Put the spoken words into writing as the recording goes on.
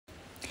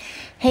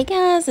Hey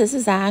guys, this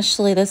is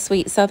Ashley, the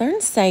Sweet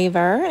Southern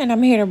Saver, and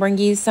I'm here to bring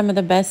you some of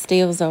the best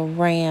deals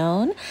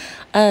around.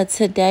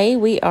 Today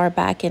we are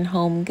back in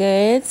Home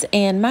Goods,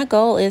 and my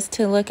goal is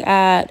to look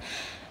at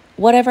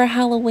whatever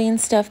Halloween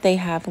stuff they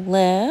have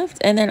left,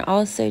 and then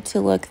also to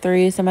look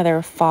through some of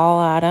their fall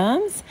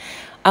items.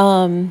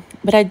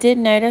 But I did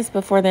notice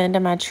before the end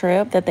of my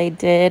trip that they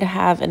did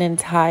have an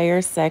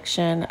entire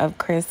section of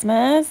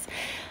Christmas,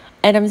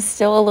 and I'm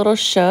still a little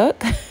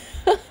shook.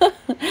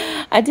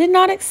 I did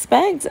not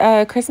expect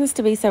Christmas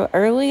to be so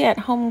early at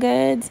Home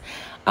Goods,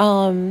 but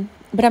I'm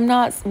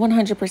not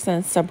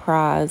 100%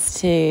 surprised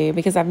too,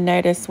 because I've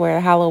noticed where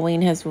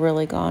Halloween has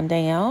really gone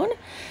down.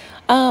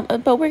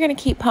 But we're going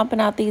to keep pumping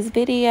out these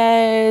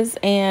videos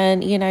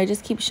and,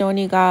 just keep showing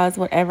you guys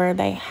whatever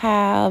they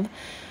have.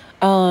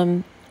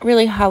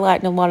 Really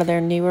highlighting a lot of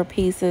their newer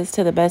pieces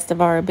to the best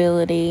of our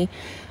ability.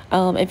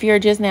 If you're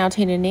just now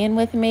tuning in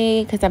with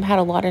me, because I've had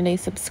a lot of new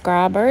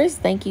subscribers,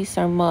 thank you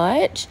so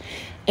much.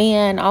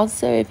 And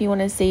also, if you want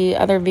to see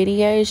other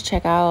videos,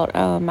 check out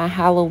my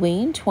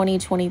Halloween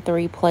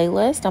 2023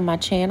 playlist on my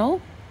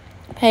channel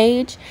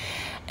page.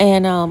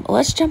 And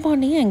let's jump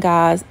on in,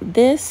 guys.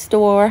 This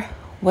store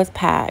was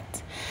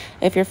packed.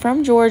 If you're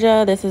from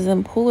Georgia, this is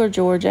in Pooler,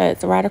 Georgia.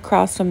 It's right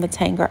across from the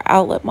Tanger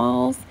Outlet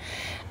Malls.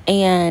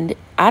 And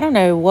I don't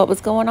know what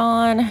was going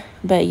on,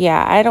 but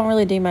yeah, I don't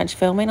really do much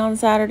filming on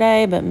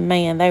Saturday, but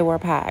man, they were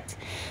packed.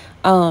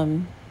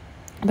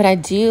 But I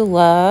do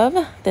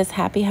love this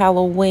Happy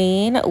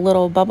Halloween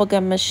little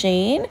bubblegum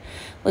machine.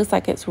 Looks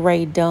like it's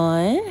Ray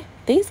Dunn.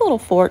 These little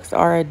forks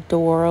are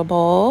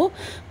adorable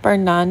for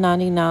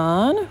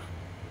 $9.99.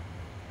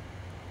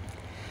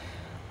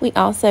 We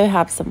also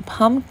have some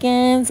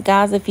pumpkins.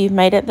 Guys, if you've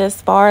made it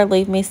this far,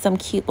 leave me some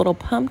cute little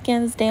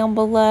pumpkins down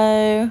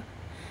below.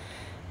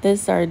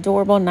 These are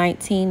adorable,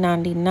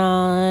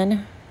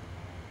 $19.99.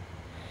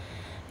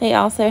 They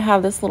also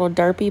have this little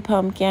derpy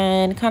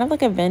pumpkin, kind of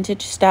like a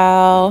vintage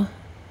style,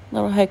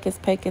 little Hocus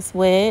Pocus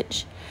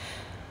witch.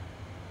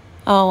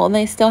 Oh, and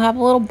they still have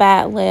a little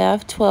bat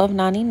left,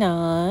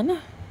 $12.99.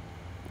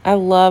 I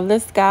love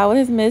this guy with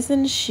his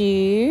missing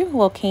shoe,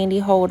 little candy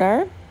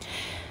holder.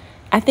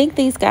 I think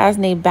these guys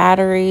need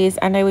batteries.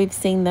 I know we've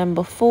seen them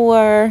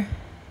before,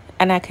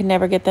 and I could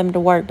never get them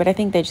to work, but I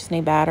think they just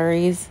need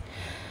batteries.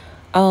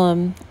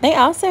 They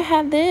also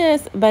had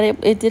this, but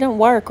it didn't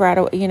work right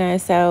away,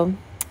 so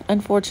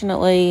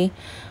unfortunately,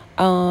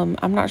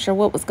 I'm not sure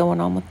what was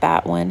going on with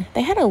that one.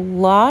 They had a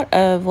lot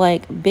of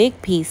like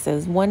big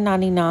pieces,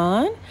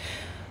 $1.99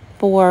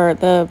 for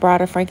the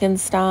Bride of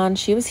Frankenstein.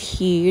 She was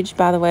huge,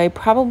 by the way,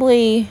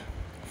 probably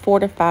 4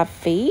 to 5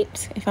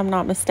 feet, if I'm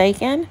not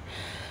mistaken.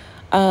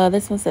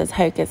 This one says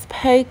Hocus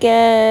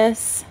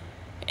Pocus.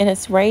 And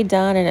it's Ray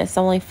Dunn, and it's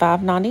only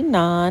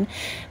 $5.99.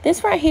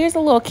 This right here is a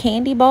little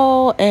candy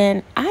bowl,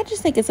 and I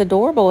just think it's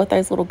adorable with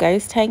those little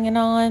ghosts hanging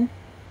on.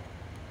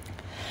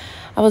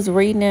 I was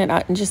reading it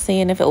and just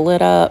seeing if it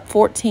lit up.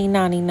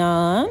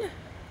 $14.99.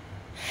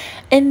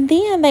 And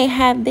then they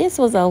had, this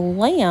was a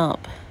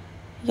lamp.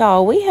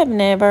 Y'all, I've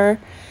never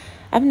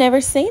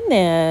seen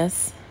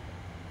this.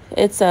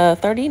 It's a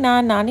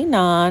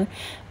 $39.99,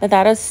 but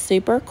that is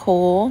super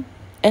cool.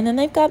 And then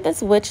they've got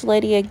this witch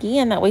lady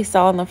again that we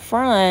saw in the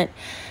front.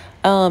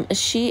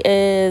 She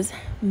is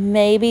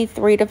maybe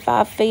 3 to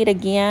 5 feet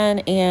again,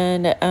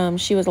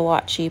 and she was a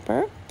lot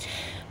cheaper.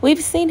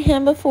 We've seen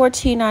him before,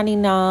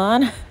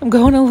 $2.99. I'm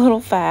going a little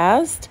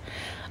fast.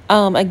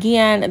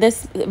 Again,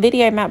 this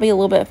video might be a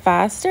little bit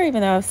faster,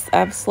 even though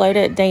I've slowed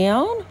it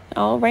down.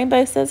 Oh,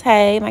 Rainbow says,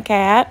 hey, my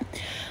cat.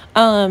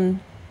 But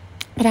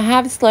I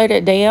have slowed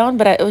it down,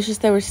 but it was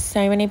just there were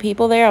so many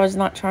people there. I was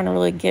not trying to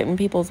really get in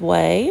people's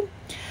way.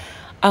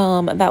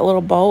 That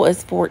little bowl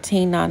is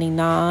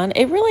 $14.99.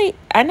 It really,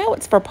 I know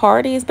it's for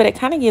parties, but it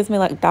kind of gives me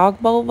like dog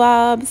bowl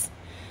vibes.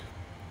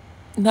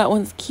 That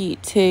one's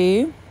cute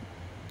too.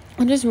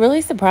 I'm just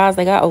really surprised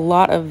they got a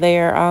lot of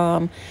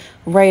their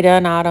Ray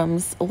Dunn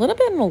items a little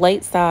bit on the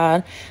late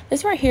side.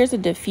 This right here is a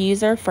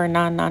diffuser for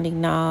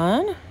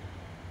 $9.99.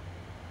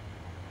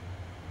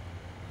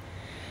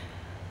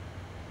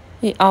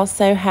 We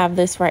also have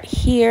this right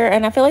here,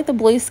 and I feel like the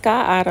blue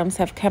sky items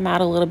have come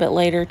out a little bit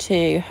later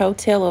too.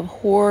 Hotel of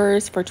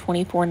Horrors for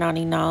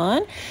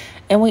 $24.99.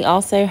 And we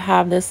also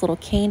have this little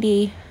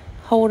candy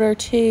holder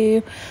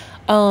too.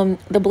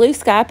 The blue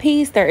sky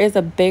piece, there is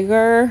a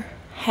bigger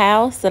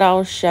house that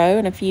I'll show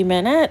in a few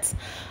minutes.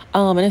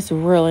 And it's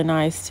really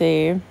nice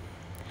too.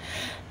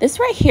 This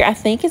right here, I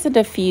think is a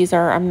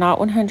diffuser. I'm not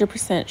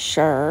 100%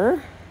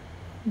 sure,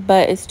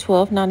 but it's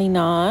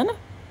 $12.99.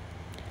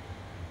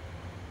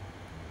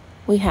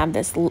 We have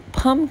this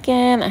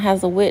pumpkin that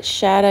has a witch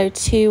shadow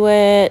to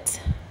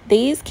it.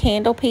 These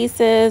candle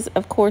pieces,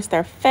 of course,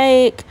 they're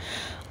fake,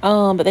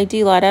 but they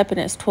do light up, and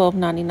it's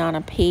 $12.99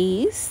 a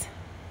piece.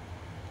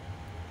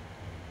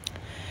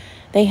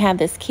 They have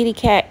this kitty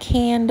cat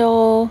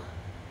candle.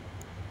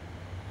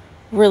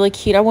 Really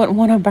cute. I wouldn't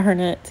want to burn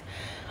it.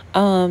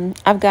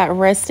 I've got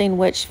resting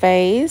witch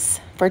face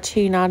for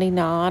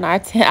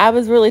 $2.99. I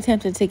was really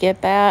tempted to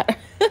get that.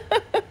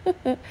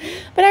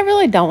 But I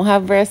really don't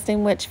have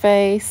resting witch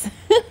face.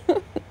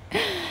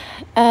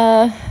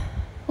 Uh,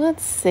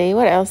 let's see,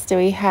 what else do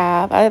we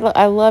have?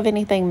 I love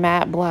anything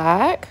matte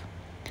black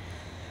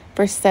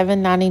for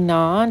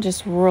 $7.99,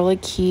 just really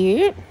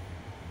cute.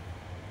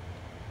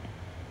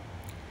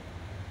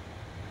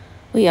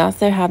 We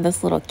also have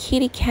this little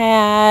kitty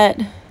cat,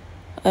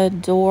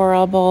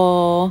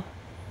 adorable.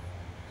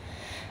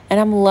 And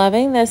I'm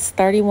loving this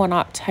 31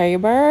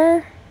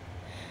 October.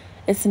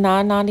 It's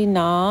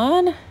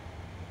 $9.99,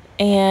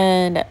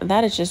 and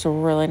that is just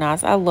really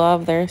nice. I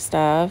love their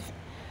stuff.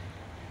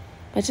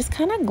 But just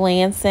kind of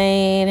glancing,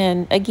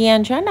 and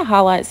again, trying to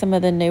highlight some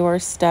of the newer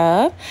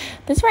stuff.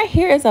 This right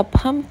here is a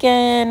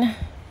pumpkin,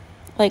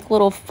 like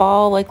little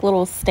fall, like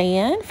little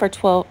stand for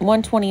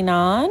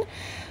 $129.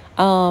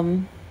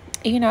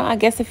 You know, I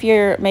guess if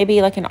you're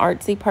maybe like an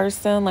artsy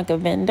person, like a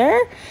vendor,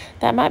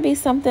 that might be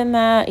something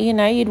that, you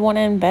know, you'd want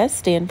to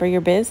invest in for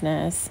your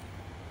business.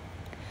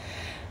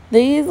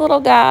 These little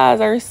guys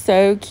are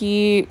so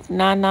cute.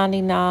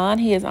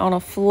 $9.99. He is on a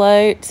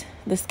float.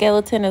 The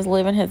skeleton is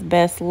living his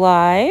best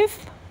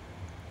life.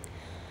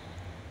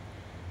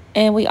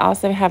 And we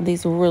also have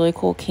these really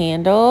cool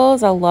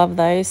candles. I love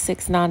those.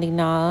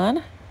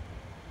 $6.99.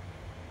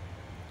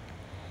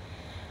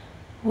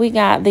 We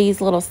got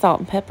these little salt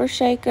and pepper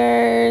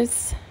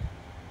shakers.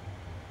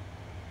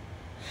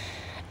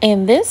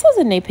 And this was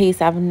a new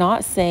piece I've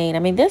not seen. I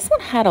mean, this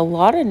one had a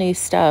lot of new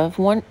stuff.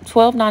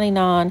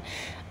 $12.99.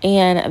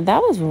 And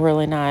that was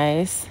really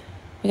nice.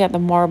 We got the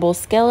marble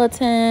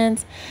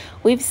skeletons.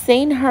 We've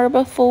seen her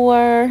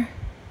before.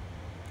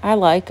 I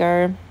like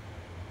her.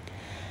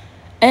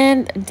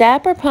 And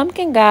Dapper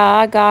Pumpkin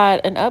Guy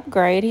got an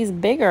upgrade. He's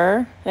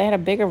bigger. They had a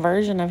bigger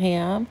version of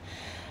him.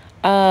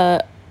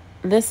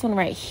 This one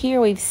right here,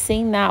 we've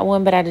seen that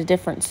one, but at a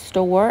different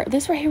store.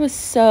 This right here was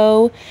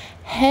so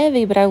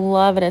heavy, but I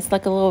love it. It's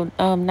like a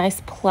little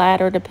nice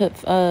platter to put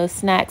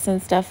snacks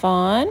and stuff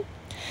on.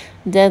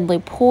 Deadly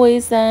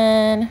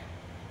Poison.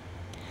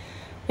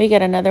 We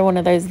got another one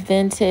of those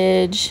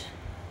vintage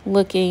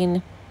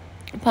looking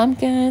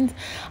pumpkins.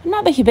 I'm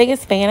not the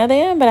biggest fan of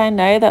them, but I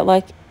know that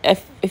like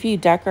if you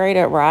decorate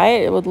it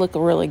right, it would look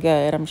really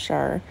good, I'm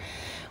sure.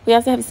 We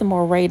also have some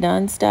more Ray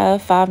Dunn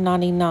stuff,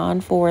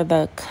 $5.99 for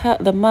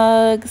the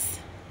mugs.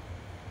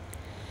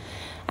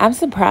 I'm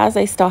surprised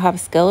they still have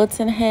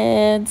skeleton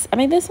heads. I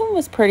mean, this one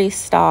was pretty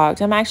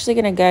stocked. I'm actually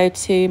going to go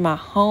to my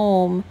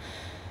home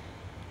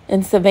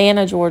in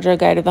Savannah, Georgia,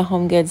 go to the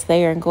Home Goods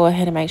there and go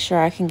ahead and make sure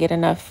I can get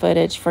enough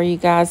footage for you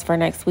guys for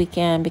next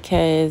weekend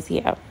because,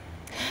 yeah.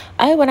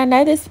 Oh, and I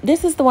know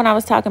this is the one I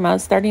was talking about.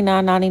 It's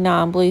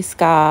 $39.99, Blue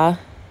Sky.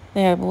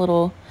 They have a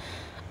little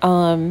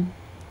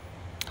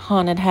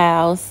haunted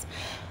house.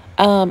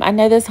 I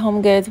know this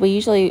Home Goods,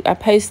 I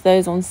post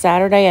those on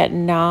Saturday at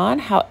 9.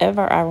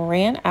 However, I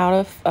ran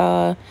out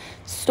of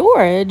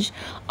storage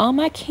on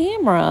my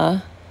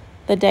camera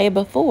the day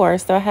before,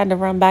 so I had to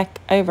run back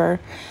over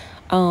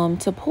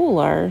to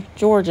Pooler,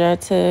 Georgia,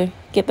 to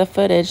get the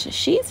footage.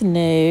 She's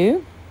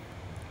new.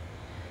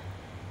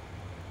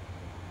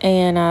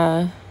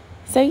 And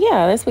so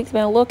yeah, this week's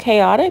been a little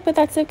chaotic, but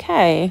that's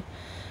okay.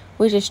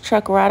 We just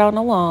truck right on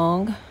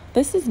along.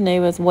 This is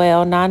new as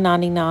well,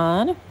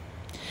 $9.99.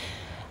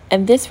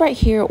 And this right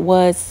here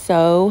was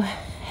so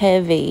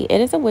heavy.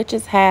 It is a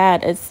witch's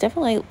hat. It's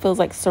definitely feels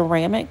like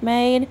ceramic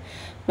made,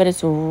 but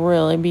it's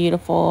really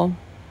beautiful.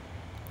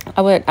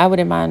 I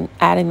wouldn't mind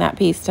adding that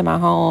piece to my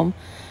home.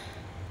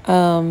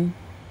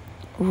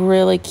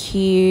 Really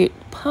cute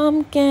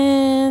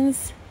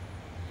pumpkins,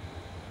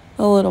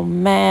 a little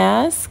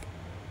mask,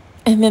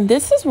 and then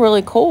this is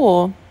really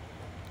cool.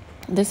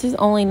 This is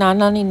only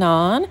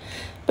 $9.99,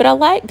 but I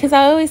like, because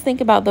I always think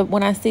about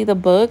when I see the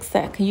books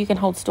that you can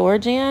hold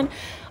storage in,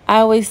 I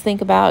always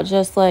think about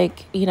just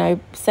like, you know,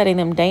 setting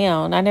them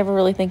down. I never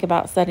really think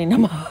about setting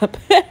them up.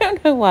 I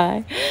don't know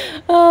why.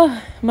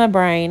 Oh, my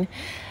brain.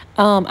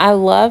 I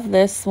love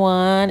this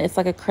one. It's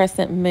like a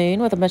crescent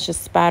moon with a bunch of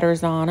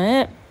spiders on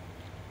it.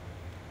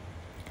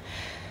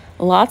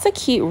 Lots of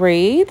cute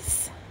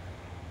wreaths.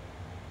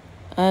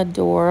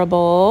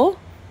 Adorable.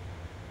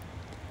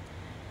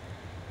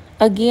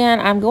 Again,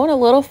 I'm going a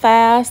little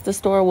fast. The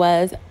store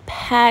was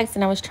packed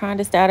and I was trying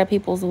to stay out of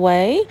people's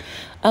way.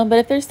 But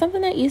if there's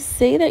something that you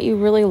see that you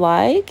really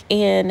like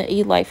and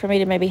you'd like for me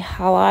to maybe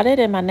highlight it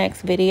in my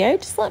next video,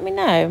 just let me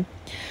know.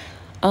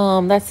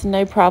 That's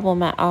no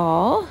problem at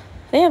all.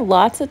 They have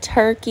lots of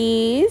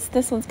turkeys.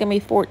 This one's going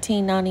to be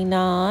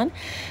 $14.99.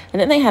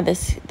 And then they have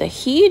the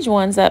huge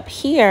ones up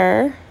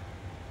here.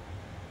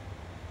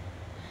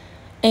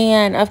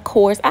 And of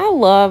course, I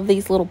love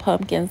these little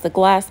pumpkins, the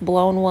glass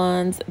blown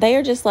ones. They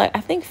are just like,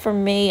 I think for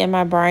me and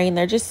my brain,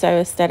 they're just so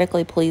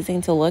aesthetically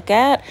pleasing to look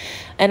at.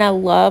 And I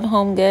love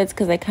Home Goods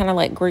because they kind of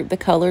like group the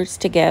colors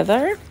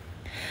together.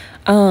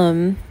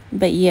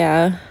 But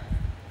yeah,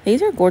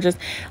 these are gorgeous. A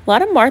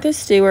lot of Martha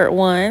Stewart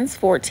ones,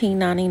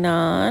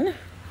 $14.99.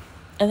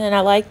 And then I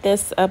like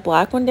this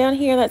black one down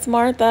here. That's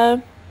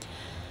Martha.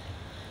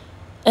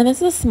 And this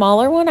is a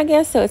smaller one, I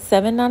guess. So it's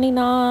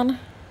 $7.99.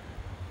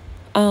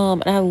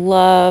 And I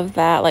love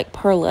that like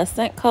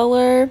pearlescent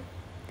color.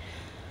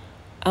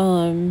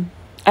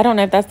 I don't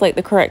know if that's like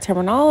the correct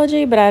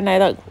terminology, but I know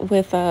that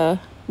with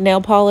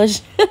nail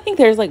polish, I think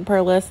there's like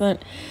pearlescent.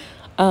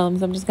 So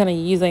I'm just kind of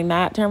using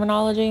that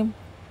terminology.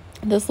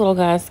 This little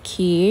guy's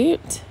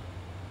cute.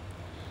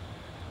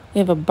 We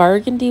have a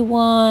burgundy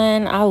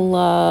one. I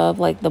love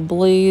like the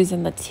blues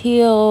and the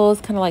teals,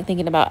 kind of like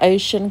thinking about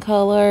ocean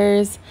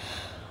colors.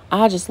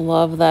 I just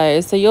love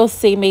those. So you'll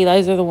see me,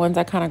 those are the ones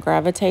I kind of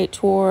gravitate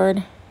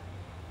toward.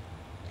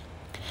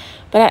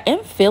 But I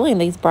am feeling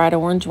these bright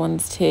orange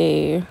ones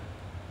too.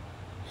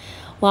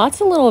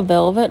 Lots of little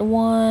velvet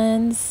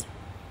ones.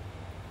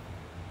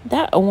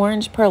 That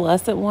orange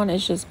pearlescent one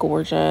is just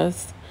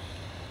gorgeous.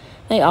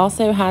 They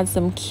also had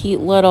some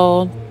cute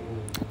little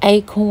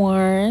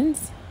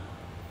acorns.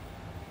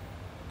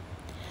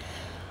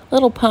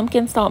 Little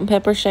pumpkin salt and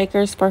pepper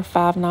shakers for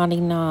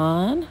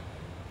 $5.99.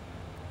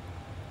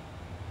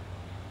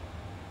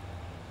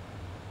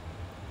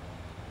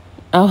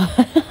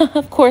 Oh,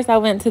 of course I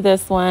went to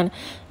this one.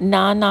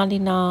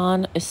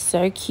 $9.99 is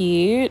so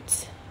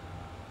cute.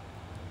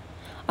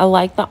 I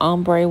like the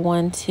ombre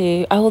one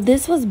too. Oh,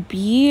 this was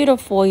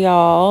beautiful,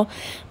 y'all.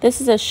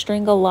 This is a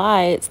string of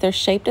lights. They're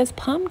shaped as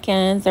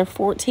pumpkins. They're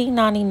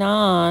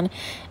 $14.99.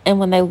 And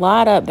when they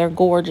light up, they're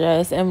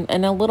gorgeous. And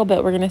in a little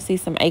bit, we're going to see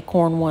some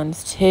acorn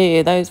ones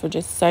too. Those were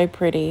just so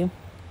pretty.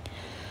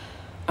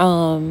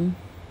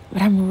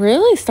 But I'm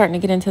really starting to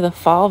get into the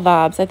fall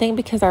vibes. I think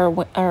because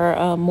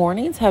our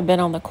mornings have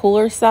been on the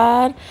cooler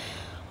side.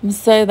 I'm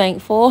so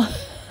thankful.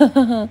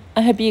 I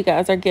hope you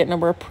guys are getting a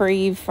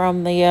reprieve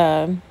from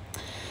the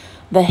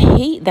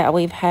heat that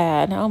we've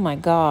had. Oh my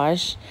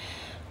gosh.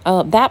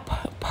 That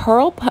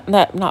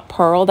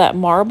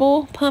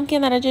marble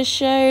pumpkin that I just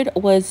showed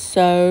was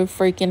so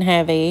freaking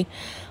heavy.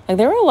 Like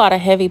there were a lot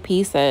of heavy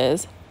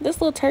pieces.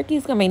 This little turkey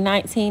is going to be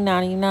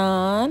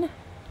 $19.99.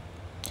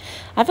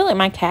 I feel like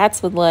my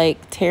cats would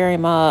like tear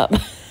him up.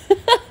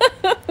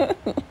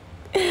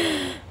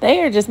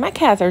 My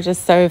cats are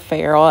just so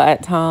feral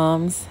at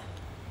times.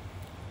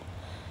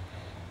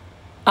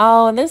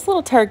 Oh, and this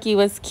little turkey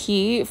was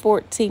cute,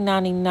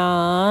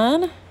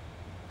 $14.99.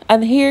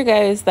 And here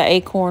goes the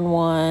acorn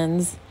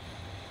ones.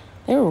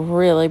 They're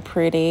really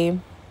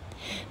pretty.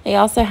 They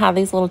also have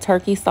these little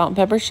turkey salt and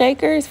pepper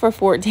shakers for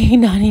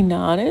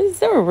 $14.99.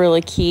 They were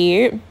really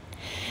cute.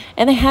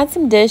 And they had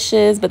some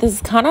dishes, but this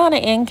is kind of on an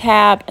end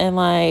cap, and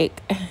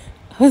like I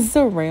was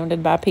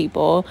surrounded by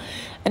people,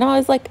 and I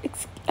was like,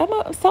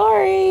 I'm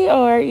sorry,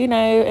 or you know,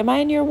 am I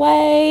in your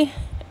way?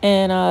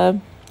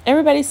 And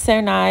everybody's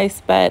so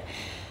nice, but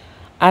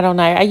I don't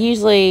know. I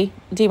usually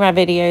do my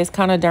videos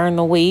kind of during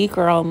the week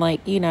or on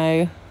like, you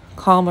know,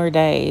 calmer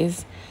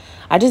days.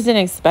 I just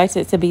didn't expect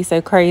it to be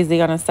so crazy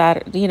on a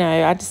Saturday. You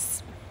know, I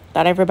just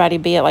thought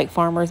everybody'd be at like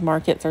farmers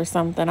markets or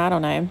something. I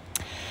don't know.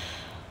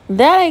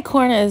 That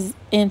acorn is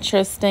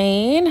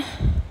interesting.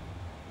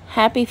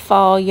 Happy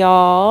fall,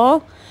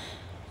 y'all.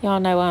 Y'all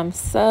know I'm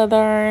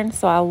Southern,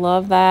 so I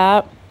love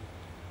that.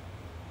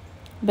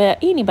 But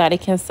anybody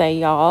can say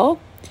y'all.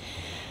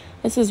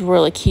 This is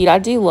really cute. I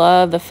do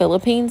love the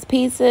Philippines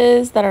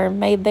pieces that are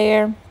made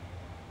there.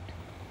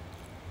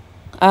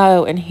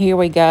 Oh, and here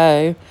we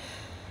go.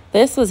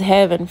 This was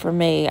heaven for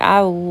me. I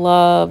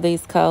love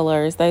these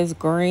colors. Those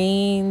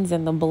greens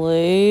and the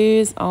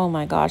blues. Oh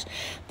my gosh.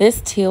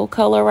 This teal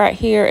color right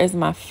here is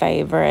my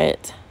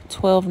favorite.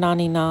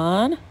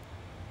 $12.99.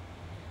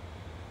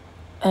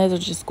 Those are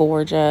just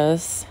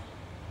gorgeous.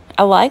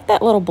 I like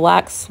that little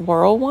black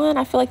swirl one.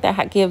 I feel like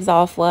that gives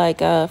off like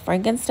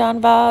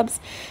Frankenstein vibes.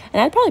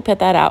 And I'd probably put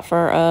that out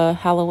for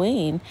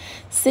Halloween.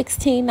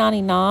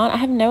 $16.99. I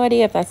have no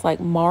idea if that's like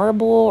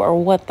marble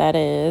or what that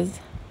is.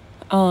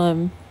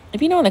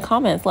 If you know in the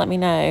comments, let me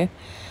know.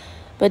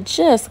 But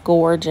just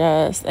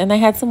gorgeous. And they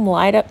had some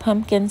light up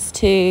pumpkins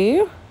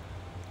too.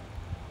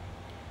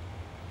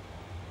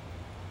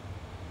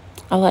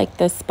 I like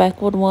the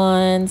speckled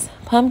ones.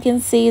 Pumpkin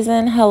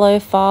season. Hello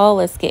fall.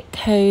 Let's get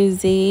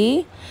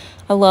cozy.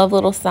 I love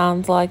little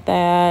signs like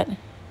that.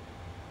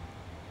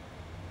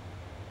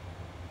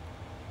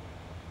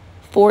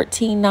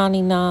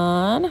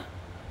 $14.99.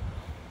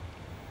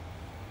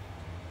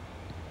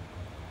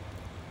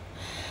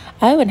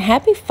 Oh, and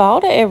happy fall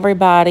to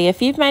everybody.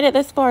 If you've made it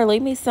this far,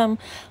 leave me some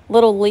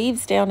little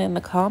leaves down in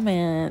the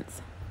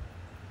comments.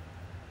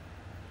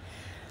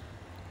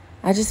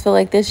 I just feel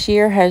like this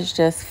year has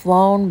just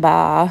flown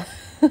by.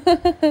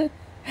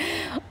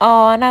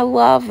 Oh, and I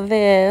love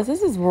this.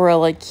 This is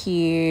really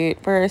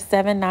cute for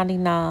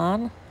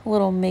 $7.99.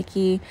 Little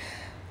Mickey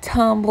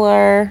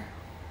tumbler.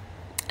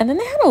 And then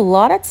they had a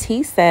lot of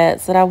tea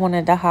sets that I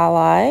wanted to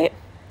highlight.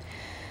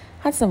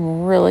 Had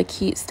some really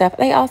cute stuff.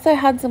 They also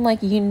had some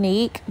like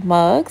unique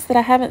mugs that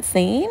I haven't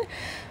seen.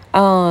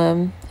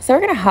 So we're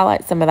going to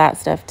highlight some of that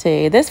stuff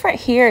too. This right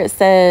here, it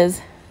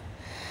says,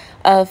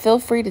 feel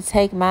free to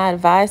take my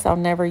advice. I'll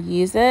never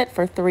use it,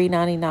 for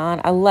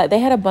 $3.99. They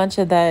had a bunch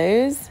of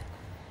those.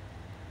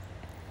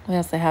 We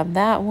also have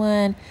that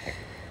one.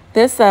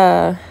 This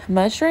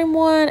mushroom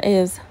one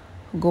is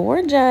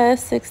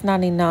gorgeous.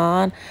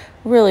 $6.99.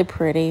 Really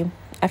pretty.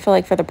 I feel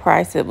like for the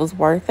price it was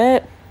worth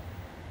it.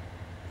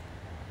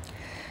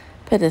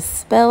 Put a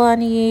spell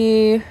on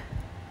you.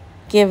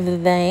 Give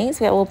thanks.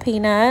 We got little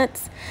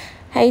peanuts.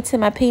 Hey to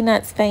my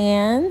peanuts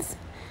fans.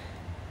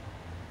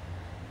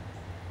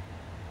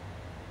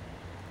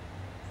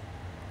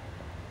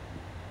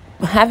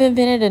 I've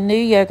invented a new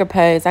yoga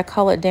pose. I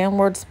call it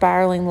downward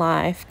spiraling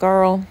life.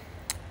 Girl,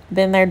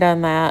 been there,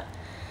 done that.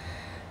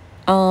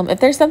 If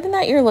there's something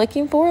that you're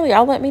looking for,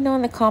 y'all let me know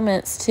in the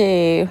comments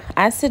too.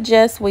 I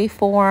suggest we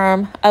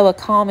form, a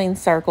calming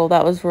circle.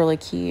 That was really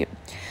cute.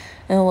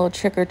 And a little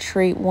trick or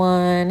treat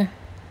one.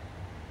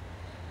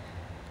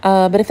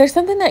 But if there's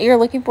something that you're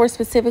looking for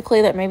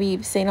specifically that maybe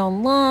you've seen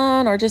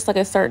online, or just like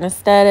a certain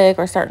aesthetic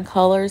or certain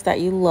colors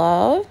that you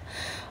love,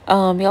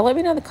 y'all let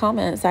me know in the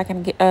comments. I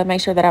can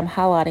make sure that I'm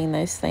highlighting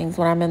those things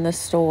when I'm in the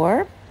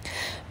store.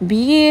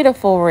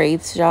 Beautiful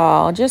wreaths,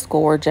 y'all. Just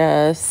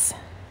gorgeous.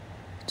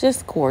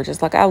 Just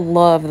gorgeous. Like, I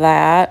love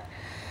that.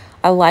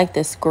 I like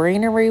this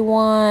greenery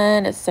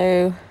one. It's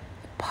so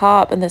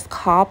pop. And this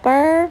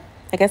copper.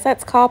 I guess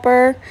that's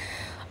copper.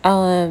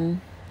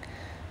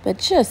 But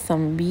just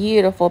some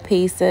beautiful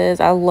pieces.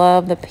 I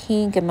love the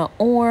pink and the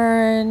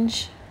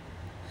orange.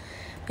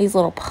 These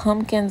little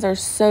pumpkins are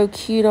so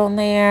cute on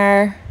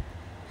there.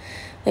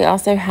 They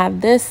also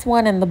have this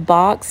one in the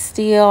box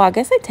still. I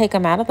guess they take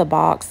them out of the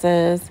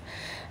boxes.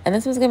 And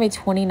this was going to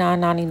be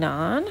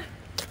 $29.99.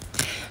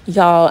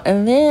 Y'all,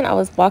 and then I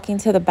was walking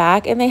to the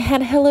back and they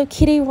had Hello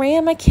Kitty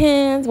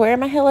ramekins. Where are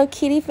my Hello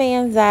Kitty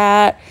fans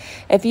at?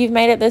 If you've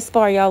made it this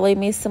far, y'all leave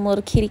me some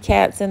little kitty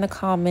cats in the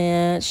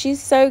comments.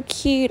 She's so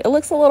cute. It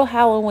looks a little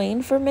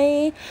Halloween for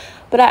me,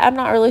 but I'm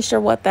not really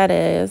sure what that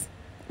is.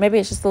 Maybe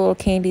it's just a little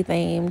candy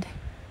themed.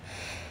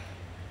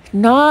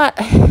 Not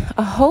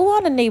a whole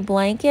lot of new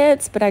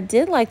blankets, but I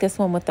did like this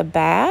one with the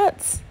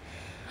bats.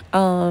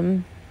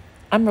 I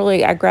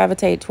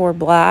gravitate toward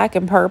black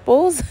and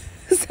purples.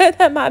 So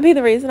that might be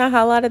the reason I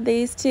highlighted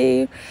these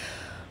two.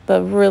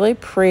 But really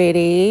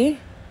pretty.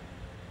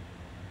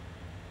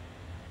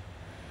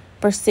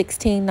 For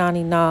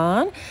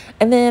 $16.99.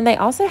 And then they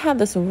also have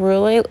this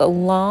really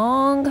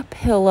long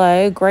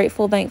pillow.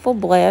 Grateful, thankful,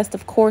 blessed.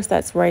 Of course,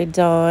 that's Rae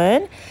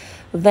Dunn.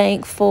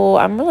 Thankful.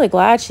 I'm really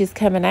glad she's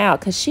coming out,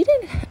 because she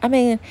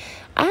didn't,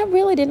 I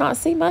really did not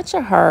see much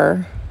of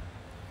her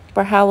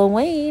for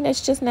Halloween.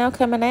 It's just now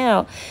coming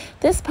out.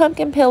 This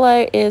pumpkin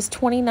pillow is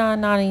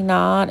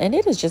 $29.99, and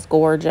it is just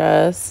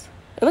gorgeous.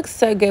 It looks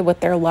so good with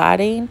their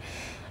lighting.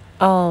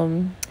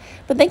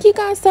 But thank you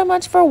guys so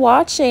much for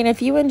watching.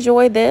 If you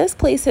enjoyed this,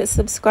 please hit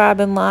subscribe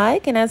and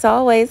like. And as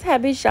always,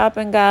 happy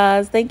shopping,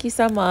 guys. Thank you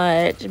so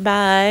much.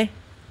 Bye.